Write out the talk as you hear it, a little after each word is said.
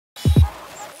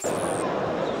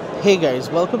Hey guys,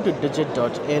 welcome to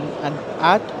Digit.in and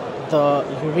at the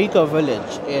Eureka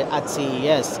Village at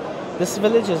CES. This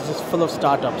village is just full of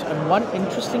startups, and one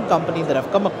interesting company that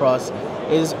I've come across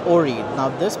is ORII. Now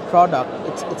this product,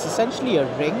 it's essentially a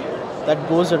ring that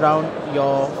goes around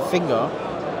your finger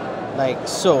like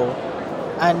so,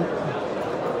 and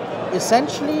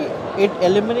essentially it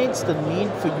eliminates the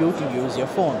need for you to use your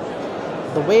phone.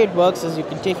 The way it works is you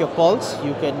can take your calls,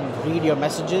 you can read your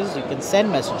messages, you can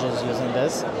send messages using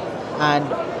this, and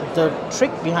the trick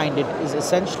behind it is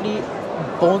essentially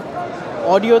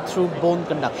audio through bone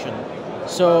conduction.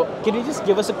 So can you just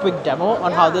give us a quick demo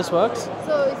on how this works?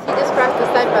 So if you just press the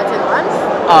send button once,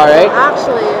 Alright. it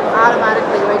actually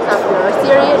automatically wakes up your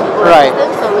Siri and your Right.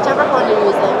 assistant. So whichever phone you're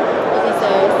using, you can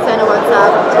say send a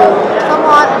WhatsApp to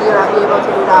someone and you'll be able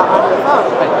to do that on your phone.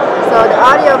 Right. So the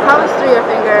audio comes through your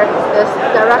finger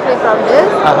directly from this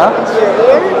into your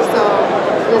ear. So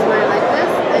you just wear it like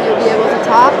this and you'll be able to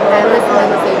talk and listen at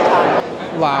the same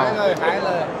time.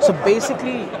 Wow. So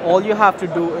basically all you have to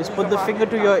do is put the finger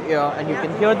to your ear and you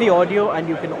can hear the audio, and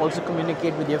you can also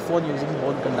communicate with your phone using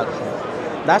bone conduction.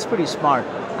 That's pretty smart.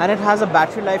 And it has a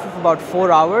battery life of about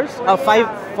 4 hours,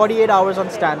 48 hours on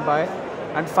standby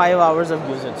and 5 hours of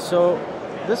usage. So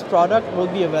this product will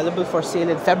be available for sale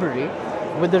in February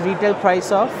with the retail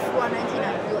price of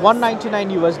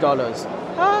 $199 US.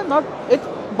 Not, it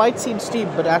might seem steep,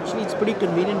 but actually it's pretty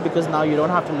convenient because now you don't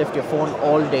have to lift your phone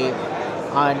all day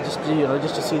and just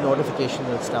to see notifications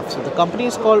and stuff. So the company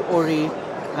is called ORII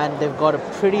and they've got a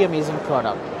pretty amazing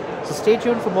product. So stay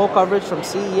tuned for more coverage from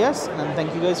CES, and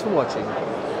thank you guys for watching.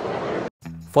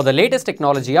 For the latest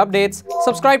technology updates,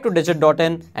 subscribe to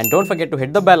Digit.in and don't forget to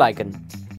hit the bell icon.